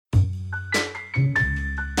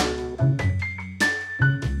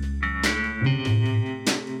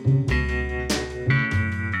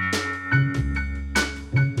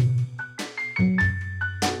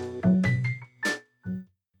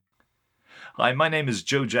Hi, my name is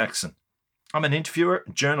Joe Jackson. I'm an interviewer,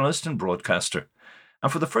 journalist and broadcaster.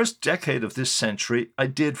 And for the first decade of this century, I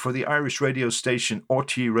did for the Irish radio station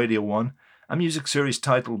RTE Radio 1 a music series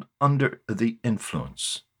titled Under the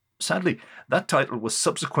Influence. Sadly, that title was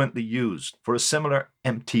subsequently used for a similar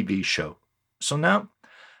MTV show. So now,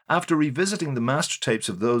 after revisiting the master tapes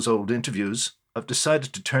of those old interviews, I've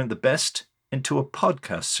decided to turn the best into a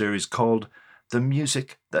podcast series called The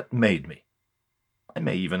Music That Made Me. I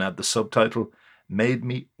may even add the subtitle, Made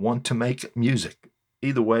Me Want to Make Music.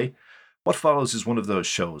 Either way, what follows is one of those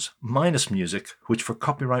shows, minus music, which for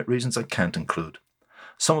copyright reasons I can't include.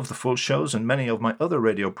 Some of the full shows and many of my other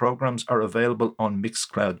radio programs are available on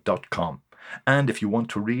mixcloud.com. And if you want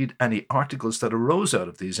to read any articles that arose out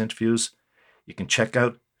of these interviews, you can check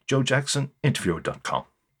out joejacksoninterviewer.com.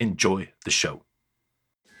 Enjoy the show.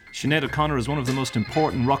 Sinead O'Connor is one of the most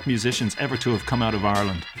important rock musicians ever to have come out of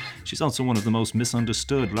Ireland. She's also one of the most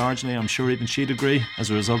misunderstood, largely, I'm sure even she'd agree, as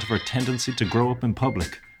a result of her tendency to grow up in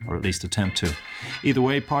public, or at least attempt to. Either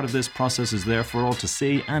way, part of this process is there for all to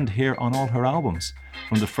see and hear on all her albums.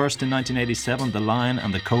 From the first in 1987, The Lion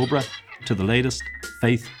and the Cobra, to the latest,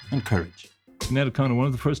 Faith and Courage. Sinead O'Connor, one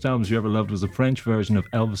of the first albums you ever loved was a French version of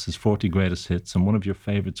Elvis's 40 Greatest Hits, and one of your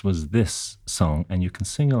favourites was this song, and you can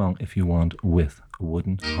sing along if you want with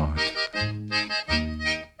Wooden Heart.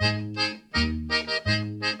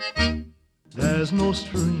 There's no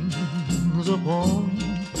strings upon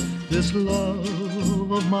this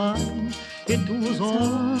love of mine. It was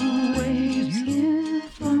always you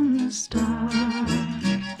from the start.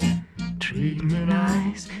 Treat me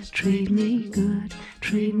nice, treat me good,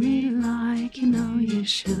 treat me like you know you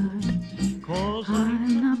should. 'Cause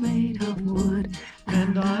I'm not made of wood,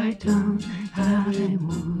 and I don't have a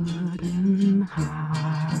wooden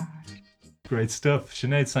heart. Great stuff.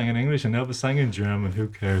 Sinead sang in English and Elvis sang in German. Who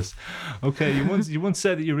cares? Okay, you once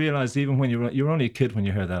said that you realised even when you were only a kid when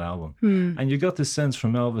you heard that album, and you got this sense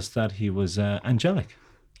from Elvis that he was angelic.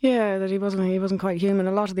 Yeah, that he wasn't quite human.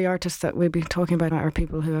 A lot of the artists that we'd be talking about are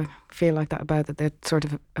people who feel like that about that they sort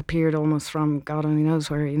of appeared almost from God only knows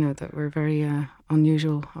where, that were very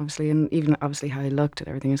unusual, obviously, and even obviously how he looked and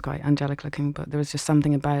everything is quite angelic looking, but there was just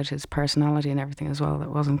something about his personality and everything as well that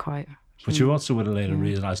wasn't quite human. But you also would have later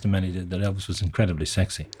realised, and many did, that Elvis was incredibly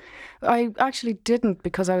sexy. I actually didn't,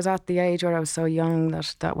 because I was at the age where I was so young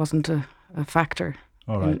that wasn't a factor.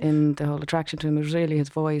 Right. In the whole attraction to him. It was really his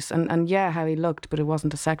voice and how he looked, but it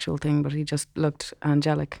wasn't a sexual thing, but he just looked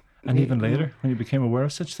angelic. And even later, when you became aware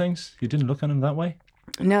of such things, you didn't look on him that way?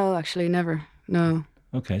 No, actually, never. No.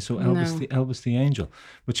 Okay, so Elvis the Angel.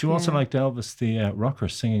 But you also liked Elvis the rocker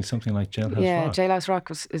singing something like Jailhouse Rock. Yeah, Jailhouse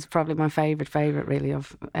Rock is probably my favourite really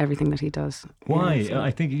of everything that he does. Why?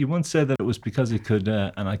 I think you once said that it was because he could,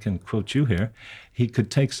 and I can quote you here, he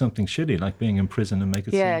could take something shitty like being in prison and make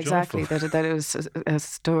it seem joyful. Exactly. That it was a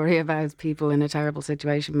story about people in a terrible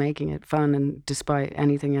situation making it fun, and despite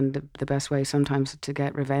anything, and the best way sometimes to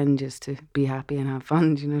get revenge is to be happy and have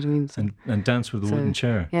fun, do you know what I mean? So, and dance with a wooden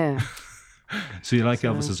chair. Yeah. So you like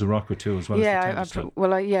Elvis as a rocker too, as well as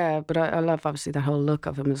the but I love obviously the whole look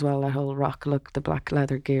of him as well, that whole rock look, the black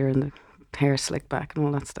leather gear and the hair slicked back and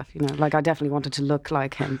all that stuff, Like I definitely wanted to look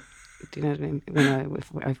like him. Do you know what I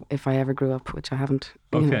mean? If I ever grew up, which I haven't.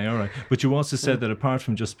 Okay, all right. But you also said that apart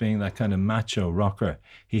from just being that kind of macho rocker,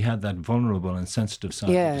 he had that vulnerable and sensitive side,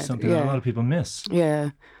 which is something that a lot of people miss. Yeah.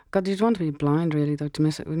 God, you'd want to be blind really though to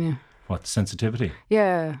miss it, wouldn't you? What, sensitivity?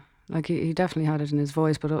 Yeah. Like he definitely had it in his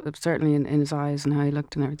voice, but certainly in his eyes and how he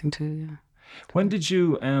looked and everything too. Yeah. When did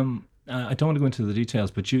you? I don't want to go into the details,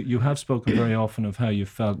 but you have spoken very often of how you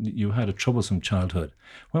felt you had a troublesome childhood.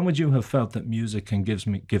 When would you have felt that music can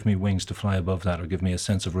give me wings to fly above that, or give me a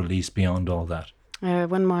sense of release beyond all that?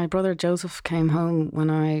 When my brother Joseph came home when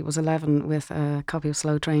I was 11 with a copy of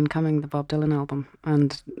Slow Train Coming, the Bob Dylan album,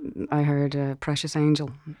 and I heard Precious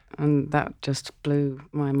Angel, and that just blew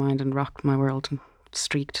my mind and rocked my world and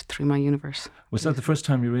streaked through my universe. Was that the first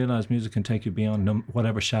time you realised music can take you beyond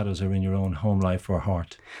whatever shadows are in your own home life or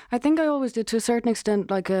heart? I think I always did to a certain extent.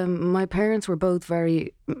 Like my parents were both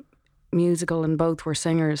very musical and both were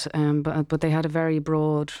singers, but they had a very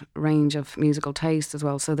broad range of musical taste as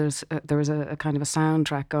well. So there was a kind of a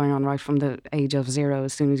soundtrack going on right from the age of 0.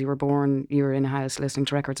 As soon as you were born, you were in a house listening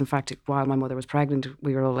to records. In fact, while my mother was pregnant,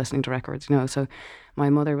 we were all listening to records, So my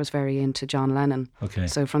mother was very into John Lennon. Okay.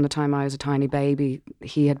 So from the time I was a tiny baby,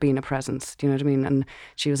 he had been a presence. Do you know what I mean? And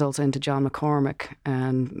she was also into John McCormack,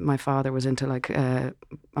 and my father was into like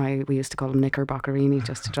we used to call him Knickerbockerini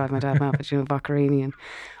just to drive my dad mad, but Boccherini and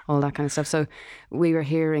all that kind of stuff. So we were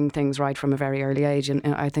hearing things right from a very early age, and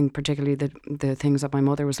I think particularly the things that my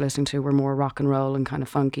mother was listening to were more rock and roll and kind of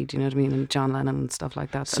funky. Do you know what I mean? And John Lennon and stuff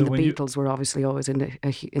like that. So and the Beatles were obviously always in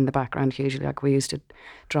the background hugely. Like we used to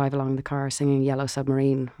drive along the car singing Yellow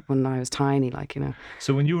Submarine when I was tiny.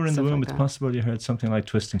 So when you were in the womb, it's that. possible you heard something like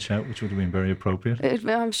Twist and Shout, which would have been very appropriate.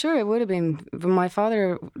 I'm sure it would have been. But my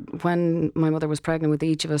father, when my mother was pregnant with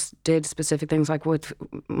each of us, did specific things. Like with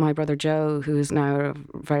my brother Joe, who is now a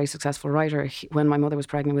very successful writer, when my mother was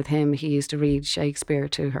pregnant with him, he used to read Shakespeare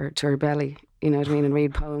to her belly. You know what I mean? And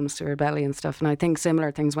read poems to her belly and stuff. And I think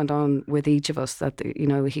similar things went on with each of us, that,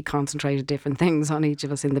 he concentrated different things on each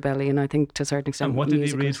of us in the belly. And I think to a certain extent. And what did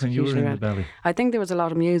he read when you were in the belly? I think there was a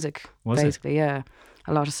lot of music, basically, yeah.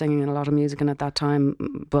 A lot of singing and a lot of music. And at that time,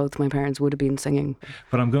 both my parents would have been singing.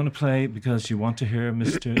 But I'm going to play, because you want to hear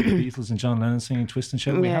Mr. the Beatles and John Lennon singing Twist and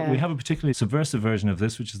Shout. We have a particularly subversive version of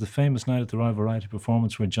this, which is the famous night at the Royal Variety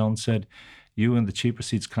performance where John said, "You in the cheaper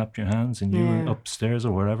seats clap your hands, and you upstairs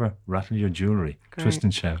or wherever rattle your jewellery." Great. Twist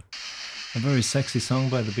and Shout. A very sexy song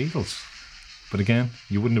by the Beatles. But again,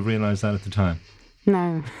 you wouldn't have realised that at the time.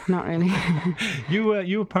 No, not really.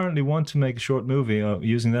 You apparently want to make a short movie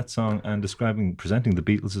using that song and presenting the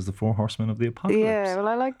Beatles as the four horsemen of the apocalypse. Yeah, well,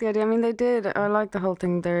 I like the idea. I mean, they did. I like the whole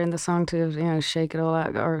thing there in the song to, shake it all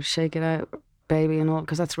out, or shake it out, baby, and all,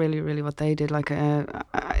 because that's really, really what they did. Like,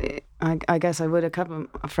 I guess I would. A couple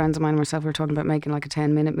of friends of mine and myself were talking about making like a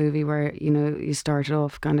 10-minute movie where, you started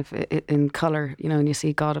off kind of in colour, and you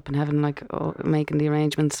see God up in heaven, like making the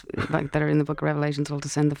arrangements like that are in the Book of Revelations, all to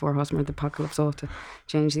send the four horsemen of the apocalypse off to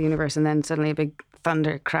change the universe, and then suddenly a big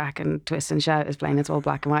thunder crack and Twist and Shout is playing. It's all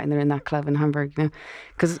black and white, and they're in that club in Hamburg,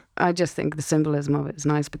 because I just think the symbolism of it is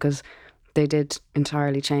nice, because they did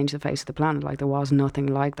entirely change the face of the planet. Like, there was nothing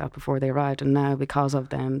like that before they arrived, and now because of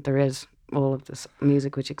them there is all of this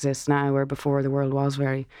music which exists now, where before the world was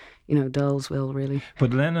very, Dullsville, really.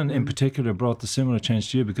 But Lennon in particular brought the similar change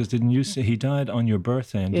to you, because didn't you say he died on your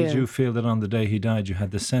birthday, and did you feel that on the day he died you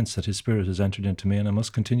had the sense that his spirit has entered into me and I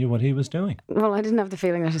must continue what he was doing? Well, I didn't have the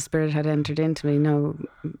feeling that his spirit had entered into me, no,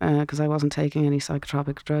 because I wasn't taking any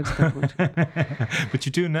psychotropic drugs at that point. But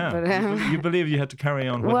you do now. But, you believe you had to carry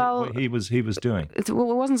on what he was doing. It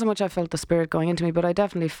wasn't so much I felt the spirit going into me, but I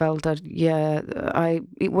definitely felt that,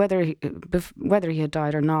 whether he had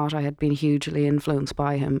died or not, I had been hugely influenced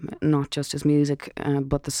by him. Not just his music,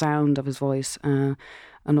 but the sound of his voice, and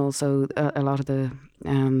also a lot of the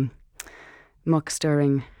muck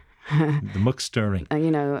stirring. The muck stirring.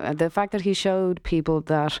 The fact that he showed people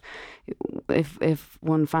that if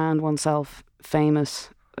one found oneself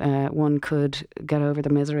famous, one could get over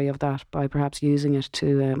the misery of that by perhaps using it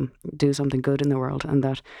to do something good in the world, and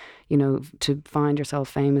that, to find yourself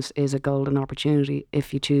famous is a golden opportunity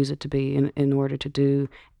if you choose it to be, in order to do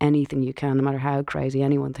anything you can, no matter how crazy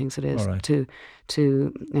anyone thinks it is, right, to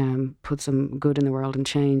put some good in the world and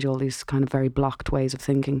change all these kind of very blocked ways of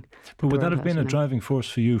thinking. But would that have been a driving force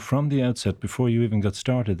for you from the outset, before you even got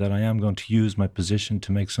started, that I am going to use my position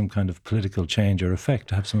to make some kind of political change or effect,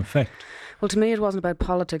 to have some effect? Well, to me it wasn't about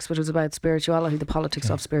politics, but it was about spirituality, the politics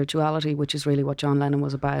of spirituality, which is really what John Lennon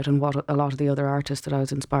was about, and what a lot of the other artists that I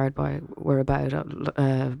was inspired by were about.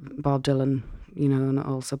 Bob Dylan, and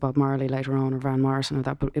also Bob Marley later on, or Van Morrison, or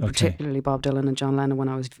that, but particularly Bob Dylan and John Lennon when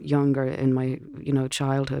I was younger, in my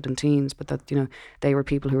childhood and teens. But that they were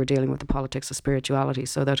people who were dealing with the politics of spirituality,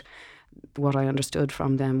 so that what I understood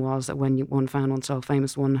from them was that when one found oneself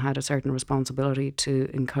famous, one had a certain responsibility to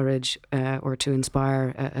encourage or to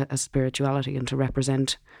inspire a spirituality, and to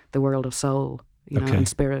represent the world of soul, and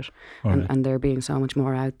spirit, and there being so much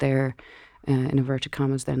more out there, in inverted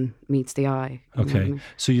commas, than meets the eye. Okay, I mean?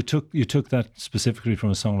 So you took that specifically from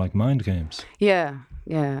a song like Mind Games. Yeah,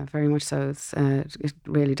 very much so. It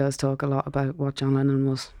really does talk a lot about what John Lennon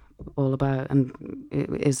was all about, and it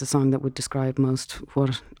is the song that would describe most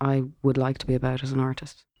what I would like to be about as an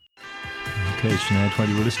artist. Okay, Sinead, while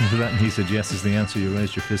you were listening to that and he said yes is the answer, you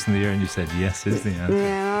raised your fist in the air and you said yes is the answer.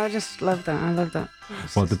 Yeah, I just love that. I love that.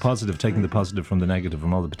 Well, the positive, taking the positive from the negative,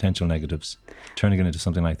 from all the potential negatives, turning it into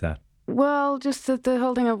something like that. Well, just the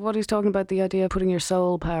whole thing of what he's talking about, the idea of putting your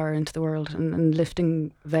soul power into the world, and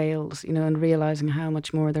lifting veils, and realising how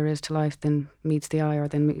much more there is to life than meets the eye, or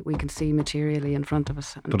than we can see materially in front of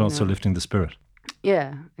us. And, but also lifting the spirit.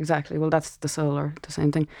 Yeah, exactly. Well, that's the soul, or the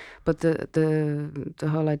same thing. But the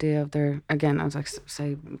whole idea of there, again, as I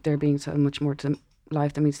say, there being so much more to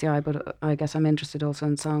life than meets the eye. But I guess I'm interested also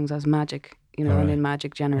in songs as magic, you know, All and right. in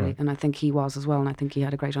magic generally. Right. And I think he was as well, and I think he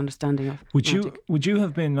had a great understanding of magic. Would you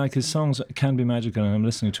have been, like, his songs can be magical, and I'm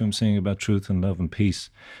listening to him singing about truth and love and peace.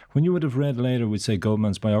 When you would have read later, we'd say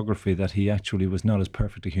Goldman's biography, that he actually was not as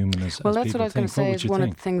perfect a human as Well, as that's people what I was going to think. What say would is you one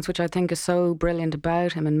think? of the things which I think is so brilliant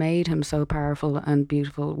about him and made him so powerful and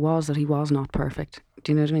beautiful was that he was not perfect.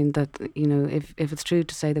 Do you know what I mean? That, you know, if it's true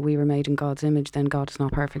to say that we were made in God's image, then God is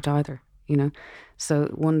not perfect either, you know? So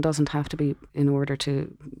one doesn't have to be in order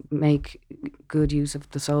to make good use of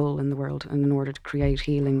the soul in the world and in order to create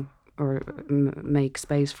healing or make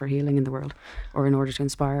space for healing in the world or in order to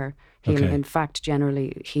inspire healing. Okay. In fact,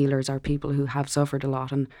 generally, healers are people who have suffered a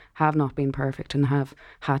lot and have not been perfect and have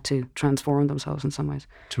had to transform themselves in some ways.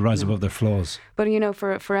 To rise above their flaws. But, you know,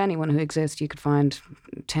 for anyone who exists, you could find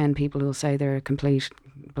 10 people who'll say they're complete,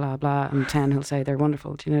 blah, blah, and 10 who'll say they're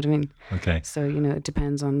wonderful. Do you know what I mean? Okay. So, you know, it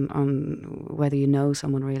depends on whether you know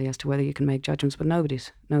someone really as to whether you can make judgments. But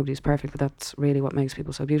nobody's perfect, but that's really what makes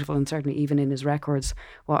people so beautiful. And certainly even in his records,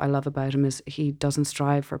 what I love about him is he doesn't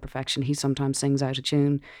strive for perfection. He sometimes sings out of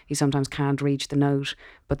tune. He sometimes can't reach the note,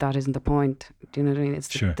 but that isn't the point. Do you know what I mean? It's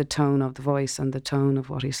the tone of the voice and the tone of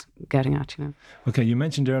what he's getting at, you know. Okay, you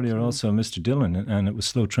mentioned earlier also Mr. Dylan, and it was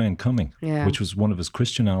Slow Train Coming, which was one of his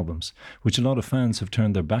Christian albums, which a lot of fans have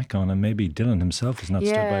turned their back on, and maybe Dylan himself has not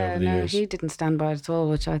stood by over the years. He didn't stand by it at all,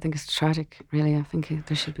 which I think is tragic, really. I think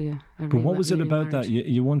there should be a But what was it about that?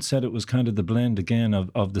 You once said it was kind of the blend again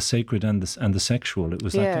of the sacred and the sexual. It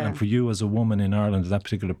was like, and for you as a woman in Ireland at that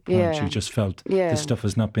particular point, you just felt this stuff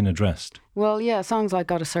has not been addressed. Well, yeah, songs like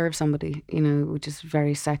Gotta Serve Somebody, you know, which is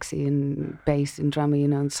very sexy and bass and drummy, you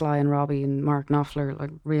know, and Sly and Robbie and Mark Knopfler,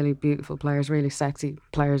 like really beautiful players, really sexy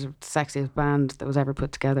players, the sexiest band that was ever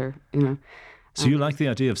put together, you know. So you like the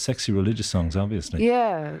idea of sexy religious songs, obviously.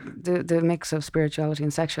 Yeah, the mix of spirituality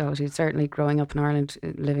and sexuality. Certainly growing up in Ireland,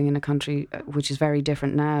 living in a country which is very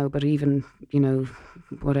different now, but even, you know,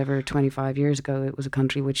 whatever, 25 years ago, it was a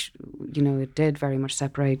country which, you know, it did very much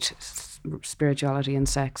separate spirituality and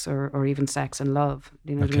sex or even sex and love.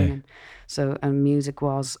 Do you know what I mean? So, and music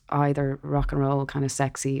was either rock and roll kind of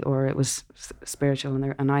sexy or it was spiritual.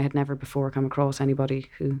 And I had never before come across anybody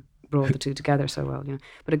who brought the two together so well, you know.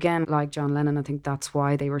 But again, like John Lennon, I think that's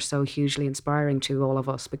why they were so hugely inspiring to all of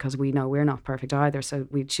us, because we know we're not perfect either. So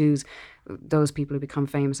we choose those people who become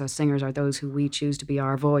famous as singers are those who we choose to be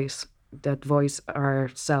our voice, that voice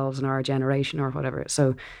ourselves and our generation or whatever.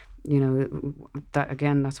 So, you know, that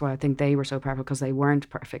again, that's why I think they were so powerful, because they weren't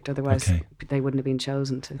perfect. Otherwise, they wouldn't have been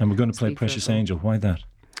chosen to. And we're going to play Precious Angel. Why that?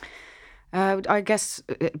 I guess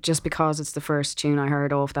just because it's the first tune I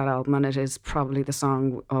heard off that album, and it is probably the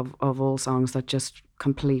song of all songs that just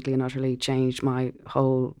completely and utterly changed my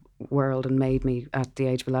whole world and made me, at the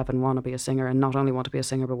age of 11, want to be a singer, and not only want to be a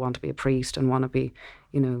singer, but want to be a priest and want to be,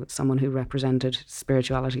 you know, someone who represented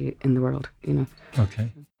spirituality in the world, you know.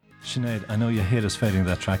 Okay. Sinead, I know you hate us fading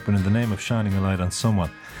that track, but in the name of shining a light on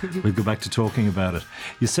someone, we'll go back to talking about it.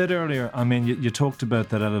 You said earlier, I mean, you talked about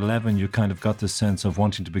that at 11 you kind of got this sense of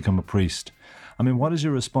wanting to become a priest. I mean, what is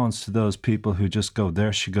your response to those people who just go,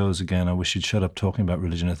 there she goes again, I wish she'd shut up talking about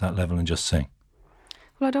religion at that level and just sing?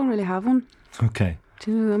 Well, I don't really have one. Okay.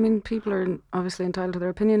 Do you know, I mean, people are obviously entitled to their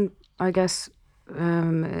opinion. I guess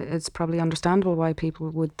it's probably understandable why people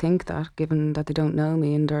would think that, given that they don't know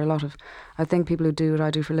me. And there are a lot of, I think, people who do what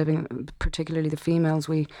I do for a living, particularly the females,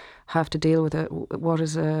 we have to deal with what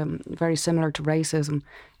is very similar to racism,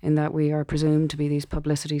 in that we are presumed to be these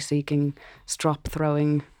publicity-seeking,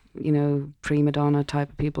 strop-throwing, you know, prima donna type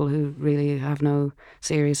of people who really have no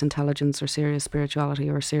serious intelligence or serious spirituality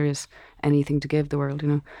or serious anything to give the world, you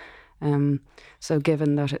know. So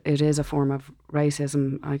given that it is a form of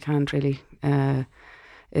racism, I can't really,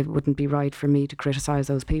 it wouldn't be right for me to criticise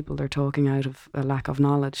those people. They're talking out of a lack of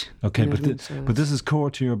knowledge. Okay, you know but this is core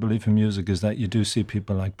to your belief in music, is that you do see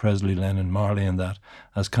people like Presley, Lennon, Marley and that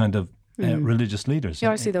as kind of religious leaders.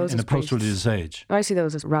 Yeah, I see those in as a post-religious age. I see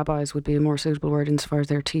those as rabbis would be a more suitable word insofar as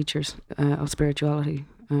they're teachers of spirituality.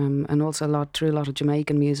 And also through a lot of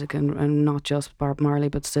Jamaican music and not just Bob Marley,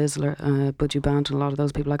 but Sizzler, Buju Banton, a lot of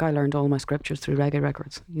those people. Like, I learned all my scriptures through reggae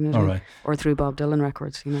records, you know, right. Or through Bob Dylan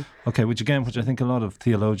records, you know. Okay, which I think a lot of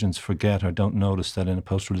theologians forget or don't notice, that in a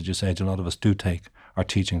post-religious age, a lot of us do take our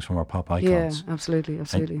teachings from our pop icons. Yeah, absolutely.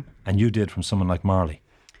 And you did from someone like Marley.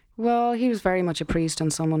 Well, he was very much a priest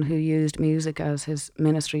and someone who used music as his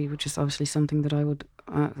ministry, which is obviously something that I would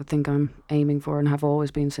think I'm aiming for and have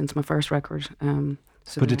always been since my first record.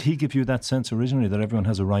 So but did he give you that sense originally that everyone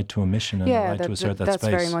has a right to a mission and a right to assert that that's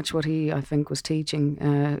space? very much what he, I think, was teaching,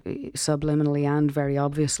 subliminally and very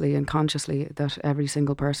obviously and consciously, that every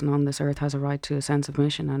single person on this earth has a right to a sense of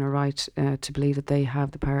mission and a right to believe that they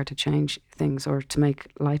have the power to change things or to make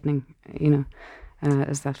lightning,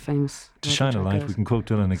 as that famous... To shine a light, we can quote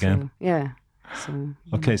Dylan again. So, yeah. So,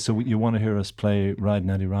 okay, so you want to hear us play Ride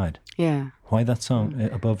Natty Ride? Yeah. Why that song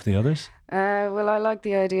above the others? Well, I like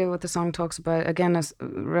the idea what the song talks about. Again, as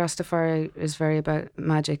Rastafari is very about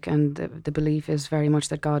magic, and the belief is very much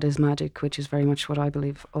that God is magic, which is very much what I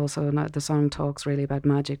believe also. And the song talks really about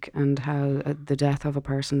magic and how the death of a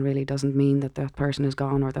person really doesn't mean that that person is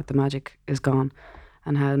gone or that the magic is gone.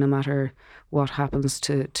 And how no matter what happens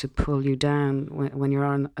to pull you down, when you're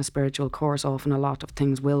on a spiritual course, often a lot of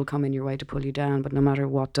things will come in your way to pull you down. But no matter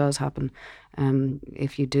what does happen,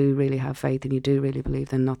 if you do really have faith and you do really believe,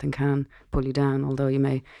 then nothing can pull you down. Although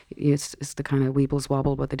it's the kind of weebles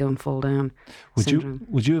wobble, but they don't fall down syndrome.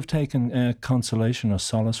 Would you have taken consolation or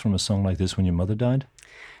solace from a song like this when your mother died?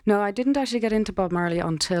 No, I didn't actually get into Bob Marley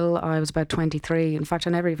until I was about 23. In fact, I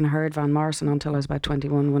never even heard Van Morrison until I was about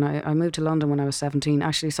 21. When I moved to London when I was 17,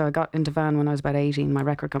 actually, so I got into Van when I was about 18. My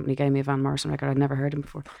record company gave me a Van Morrison record. I'd never heard him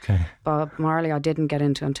before. Okay. Bob Marley I didn't get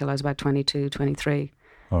into until I was about 22, 23.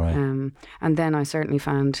 All right. And then I certainly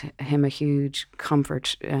found him a huge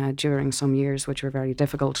comfort during some years which were very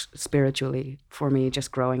difficult spiritually for me,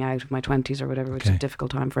 just growing out of my 20s or whatever, which is a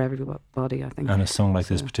difficult time for everybody, I think. And a song like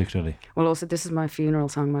this particularly? Well, also, this is my funeral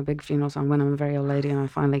song, my big funeral song, when I'm a very old lady and I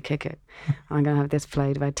finally kick it. I'm going to have this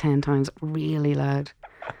played about 10 times really loud.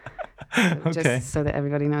 Just so that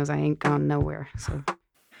everybody knows I ain't gone nowhere. So,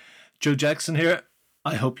 Joe Jackson here.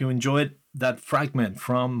 I hope you enjoyed that fragment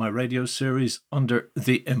from my radio series Under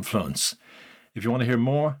the Influence. If you want to hear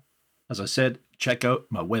more, as I said, check out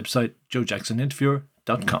my website,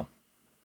 joejacksoninterviewer.com.